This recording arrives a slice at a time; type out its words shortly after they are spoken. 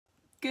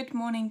Good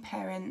morning,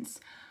 parents.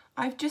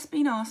 I've just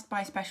been asked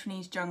by Special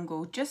Needs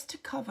Jungle just to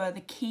cover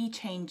the key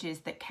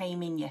changes that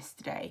came in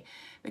yesterday,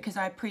 because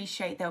I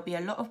appreciate there'll be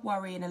a lot of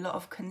worry and a lot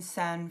of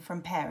concern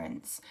from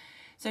parents.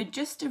 So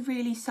just to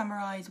really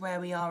summarise where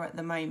we are at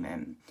the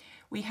moment,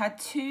 we had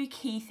two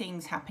key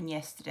things happen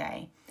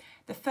yesterday.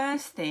 The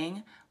first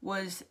thing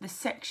was the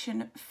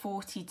Section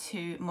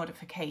 42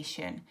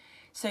 modification.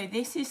 So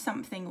this is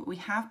something we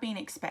have been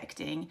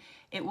expecting.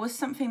 It was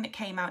something that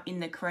came out in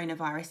the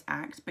Coronavirus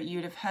Act, but you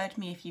would have heard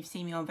me if you've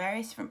seen me on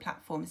various different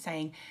platforms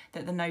saying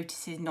that the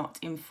notice is not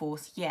in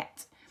force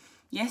yet.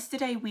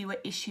 Yesterday we were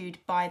issued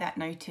by that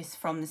notice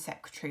from the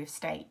Secretary of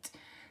State.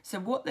 So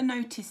what the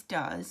notice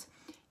does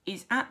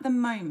is, at the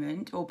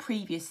moment, or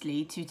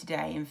previously to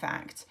today in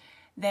fact,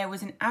 there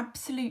was an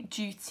absolute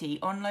duty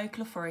on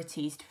local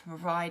authorities to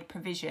provide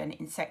provision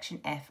in Section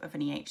F of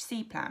an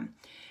EHC plan.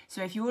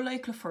 So if your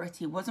local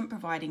authority wasn't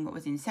providing what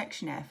was in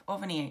Section F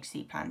of an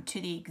EHC plan to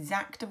the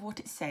exact of what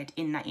it said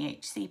in that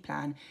EHC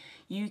plan,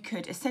 you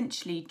could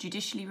essentially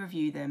judicially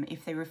review them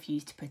if they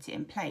refused to put it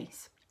in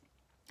place.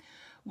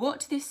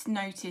 What this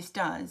notice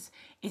does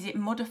is it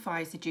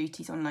modifies the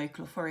duties on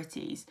local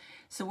authorities.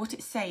 So what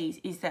it says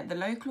is that the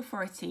local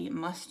authority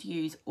must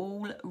use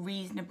all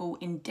reasonable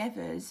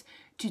endeavours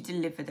to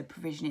deliver the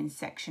provision in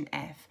Section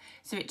F.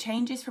 So it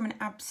changes from an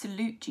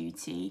absolute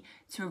duty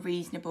to a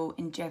reasonable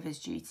endeavours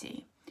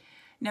duty.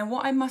 Now,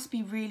 what I must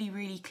be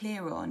really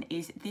clear on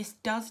is this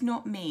does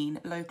not mean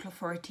local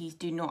authorities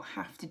do not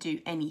have to do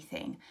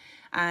anything.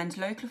 And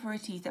local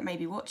authorities that may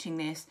be watching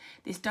this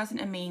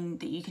doesn't mean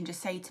that you can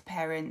just say to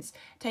parents,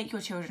 take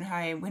your children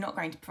home, we're not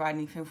going to provide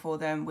anything for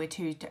them, we're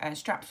too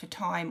strapped for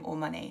time or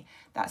money.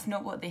 That's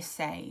not what this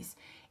says.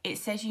 It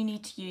says you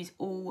need to use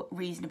all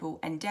reasonable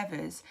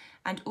endeavours,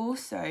 and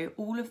also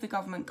all of the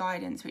government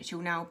guidance, which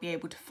you'll now be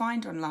able to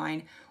find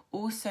online,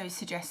 also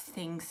suggests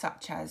things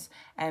such as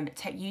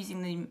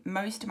using the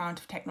most amount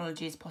of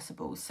technology as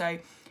possible. So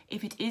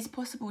if it is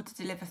possible to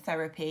deliver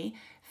therapy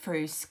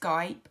through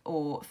Skype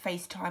or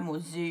FaceTime or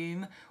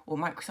Zoom or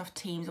Microsoft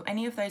Teams or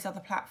any of those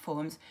other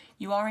platforms,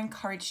 you are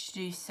encouraged to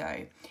do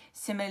so.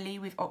 Similarly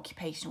with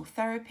occupational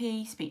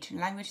therapy, speech and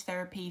language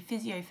therapy,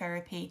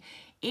 physiotherapy,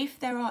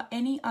 if there are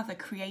any other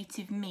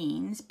creative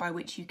means by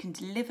which you can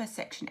deliver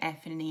Section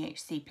F in an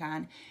EHC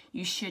plan,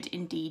 you should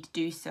indeed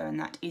do so, and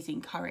that is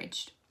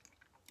encouraged.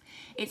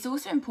 It's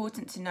also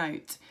important to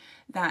note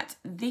that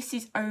this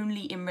is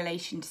only in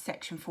relation to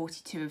Section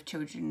 42 of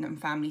Children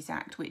and Families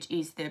Act, which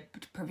is the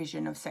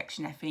provision of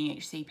Section F in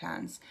EHC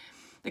plans.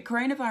 The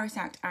Coronavirus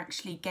Act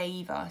actually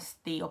gave us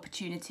the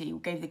opportunity, or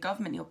gave the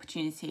government the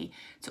opportunity,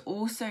 to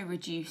also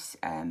reduce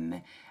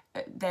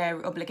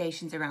their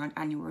obligations around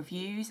annual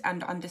reviews,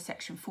 and under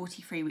Section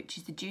 43, which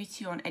is the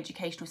duty on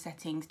educational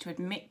settings to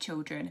admit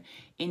children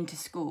into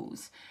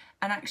schools.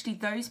 And actually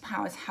those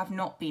powers have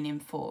not been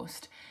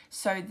enforced.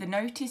 So the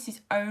notice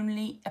is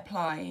only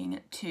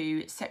applying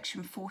to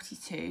Section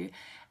 42,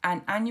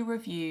 and annual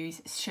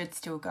reviews should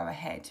still go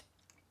ahead.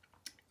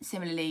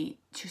 Similarly,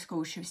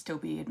 schools should still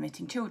be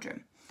admitting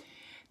children.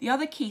 The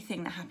other key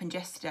thing that happened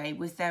yesterday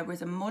was there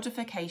was a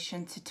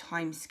modification to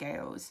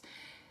timescales.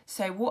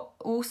 So what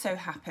also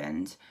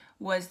happened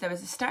was there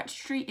was a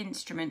statutory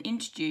instrument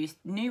introduced,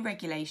 new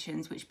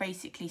regulations, which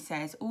basically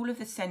says all of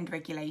the SEND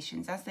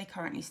regulations as they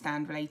currently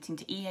stand relating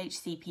to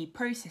EHCP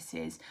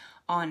processes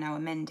are now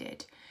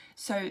amended.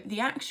 So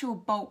the actual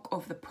bulk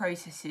of the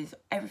processes,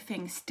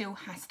 everything still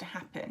has to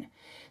happen.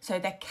 So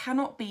there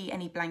cannot be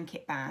any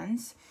blanket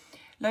bans.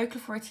 Local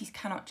authorities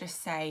cannot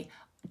just say,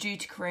 due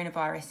to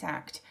Coronavirus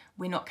Act,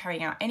 we're not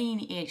carrying out any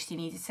EHC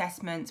needs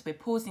assessments, we're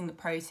pausing the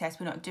process,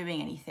 we're not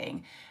doing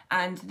anything.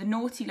 And the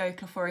naughty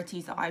local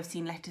authorities that I've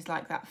seen letters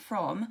like that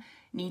from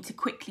need to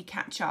quickly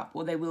catch up,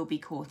 or they will be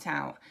caught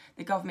out.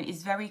 The government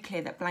is very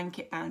clear that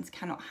blanket bans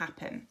cannot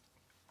happen.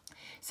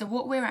 So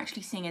what we're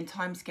actually seeing in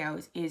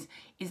timescales is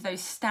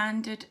those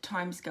standard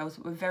timescales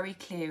that were very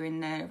clear in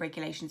the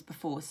regulations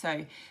before.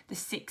 So the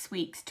 6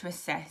 weeks to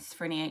assess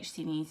for an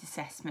EHC needs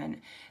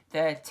assessment,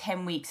 the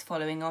 10 weeks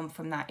following on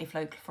from that if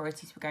local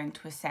authorities were going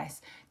to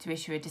assess to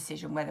issue a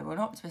decision whether or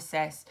not to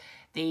assess,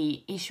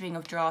 the issuing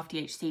of draft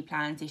EHC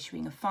plans,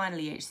 issuing of final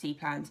EHC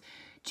plans,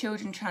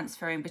 children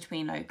transferring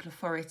between local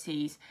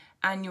authorities,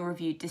 annual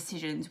review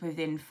decisions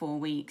within 4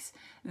 weeks.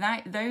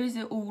 Those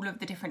are all of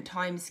the different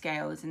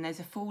timescales, and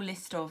there's a full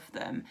list of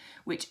them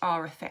which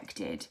are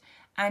affected.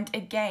 And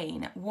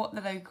again, what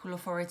the local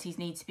authorities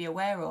need to be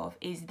aware of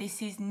is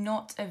this is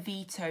not a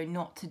veto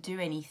not to do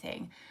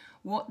anything.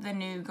 What the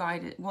new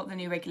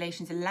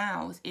regulations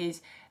allows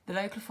is the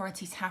local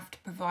authorities have to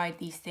provide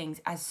these things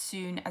as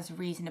soon as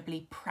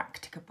reasonably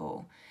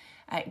practicable.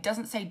 It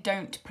doesn't say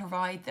don't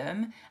provide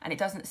them, and it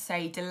doesn't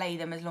say delay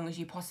them as long as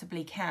you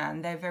possibly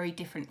can. They're very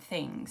different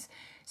things.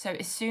 So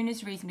as soon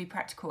as reasonably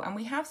practical, and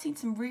we have seen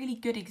some really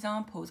good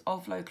examples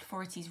of local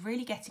authorities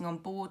really getting on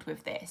board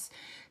with this.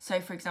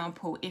 So for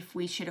example, if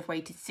we should have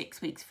waited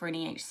 6 weeks for an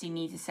EHC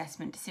needs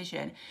assessment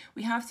decision,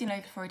 we have seen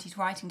local authorities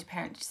writing to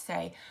parents to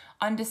say,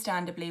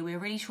 understandably, we're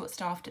really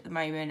short-staffed at the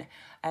moment.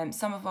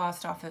 Some of our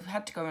staff have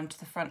had to go onto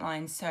the front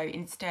lines, so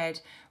instead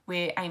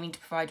we're aiming to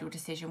provide your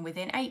decision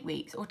within 8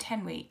 weeks or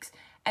 10 weeks.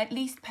 At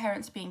least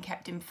parents are being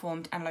kept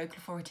informed and local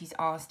authorities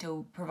are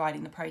still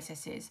providing the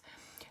processes.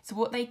 So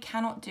what they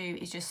cannot do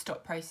is just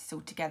stop process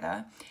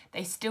altogether.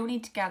 They still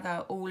need to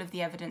gather all of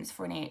the evidence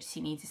for an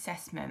EHC needs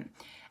assessment.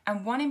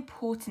 And one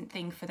important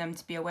thing for them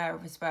to be aware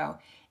of as well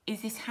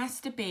is this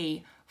has to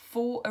be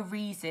for a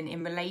reason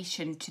in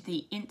relation to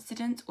the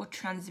incidence or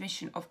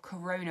transmission of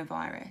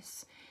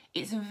coronavirus.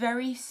 It's a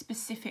very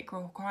specific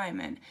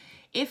requirement.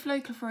 If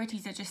local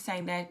authorities are just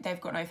saying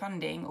they've got no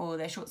funding or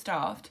they're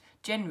short-staffed,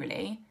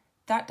 generally,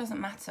 that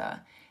doesn't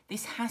matter.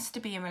 This has to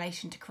be in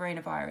relation to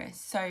coronavirus.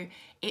 So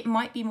it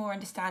might be more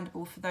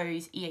understandable for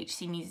those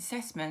EHC needs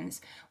assessments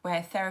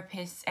where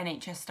therapists,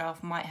 NHS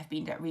staff might have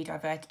been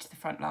rediverted to the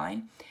front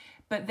line.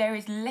 But there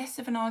is less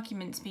of an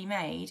argument to be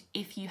made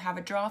if you have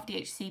a draft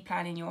EHC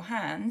plan in your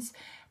hands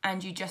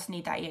and you just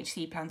need that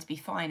EHC plan to be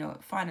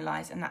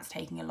finalised, and that's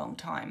taking a long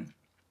time.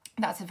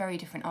 That's a very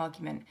different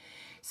argument.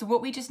 So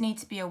what we just need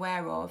to be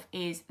aware of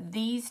is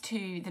these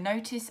two, the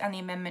notice and the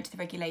amendment to the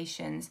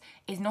regulations,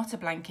 is not a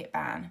blanket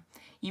ban.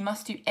 You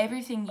must do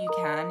everything you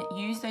can,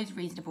 use those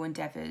reasonable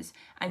endeavours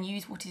and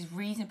use what is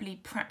reasonably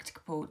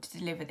practicable to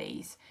deliver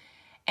these.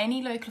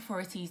 Any local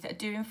authorities that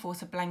do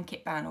enforce a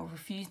blanket ban or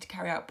refuse to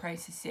carry out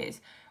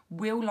processes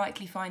will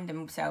likely find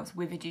themselves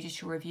with a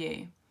judicial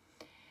review.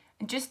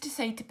 And just to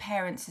say to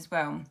parents as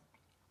well,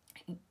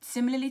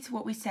 similarly to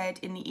what we said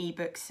in the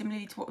ebook,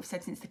 similarly to what we've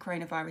said since the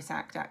Coronavirus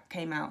Act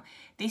came out,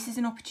 this is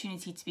an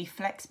opportunity to be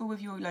flexible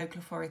with your local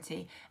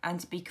authority and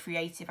to be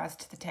creative as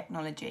to the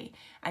technology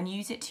and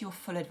use it to your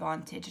full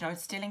advantage, and I would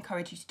still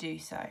encourage you to do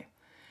so.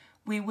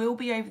 We will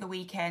be over the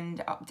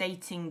weekend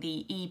updating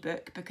the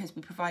ebook because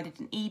we provided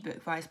an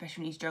ebook via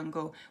Special Needs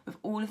Jungle with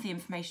all of the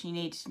information you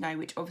needed to know,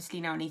 which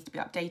obviously now needs to be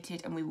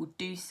updated, and we will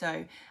do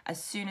so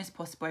as soon as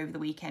possible over the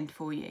weekend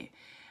for you.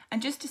 And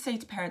just to say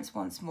to parents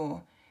once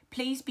more,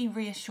 please be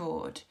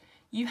reassured.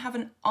 You have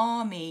an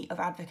army of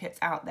advocates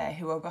out there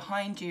who are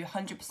behind you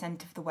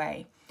 100% of the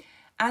way.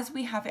 As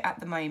we have it at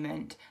the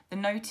moment, the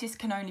notice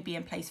can only be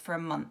in place for a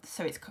month,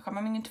 so it's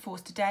coming into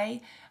force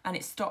today and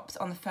it stops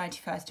on the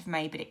 31st of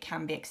May, but it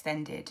can be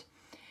extended.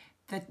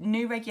 The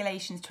new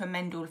regulations to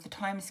amend all of the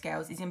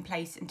timescales is in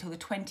place until the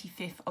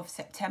 25th of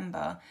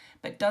September,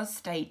 but does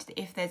state that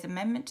if there's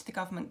amendment to the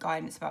government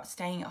guidance about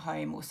staying at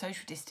home or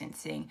social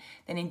distancing,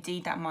 then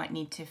indeed that might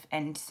need to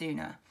end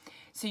sooner.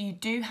 So you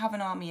do have an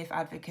army of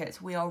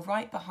advocates. We are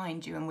right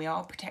behind you and we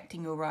are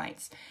protecting your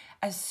rights.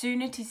 As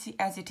soon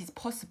as it is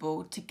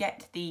possible to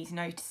get these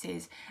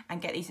notices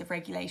and get these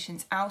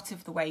regulations out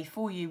of the way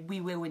for you, we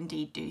will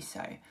indeed do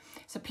so.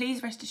 So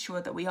please rest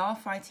assured that we are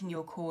fighting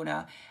your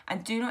corner,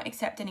 and do not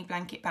accept any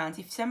blanket bans.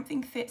 If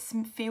something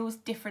feels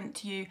different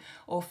to you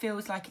or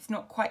feels like it's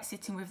not quite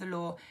sitting with the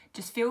law,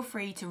 just feel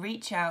free to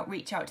reach out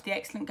to the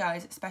excellent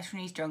guys at Special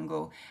Needs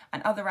Jungle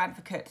and other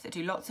advocates that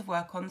do lots of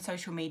work on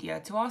social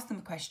media to ask them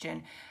a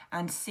question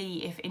and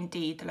see if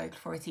indeed the local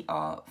authority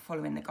are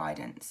following the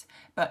guidance.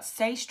 But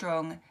stay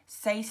strong,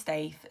 stay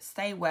safe,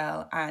 stay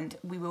well, and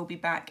we will be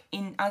back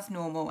in as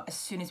normal as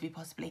soon as we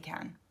possibly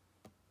can.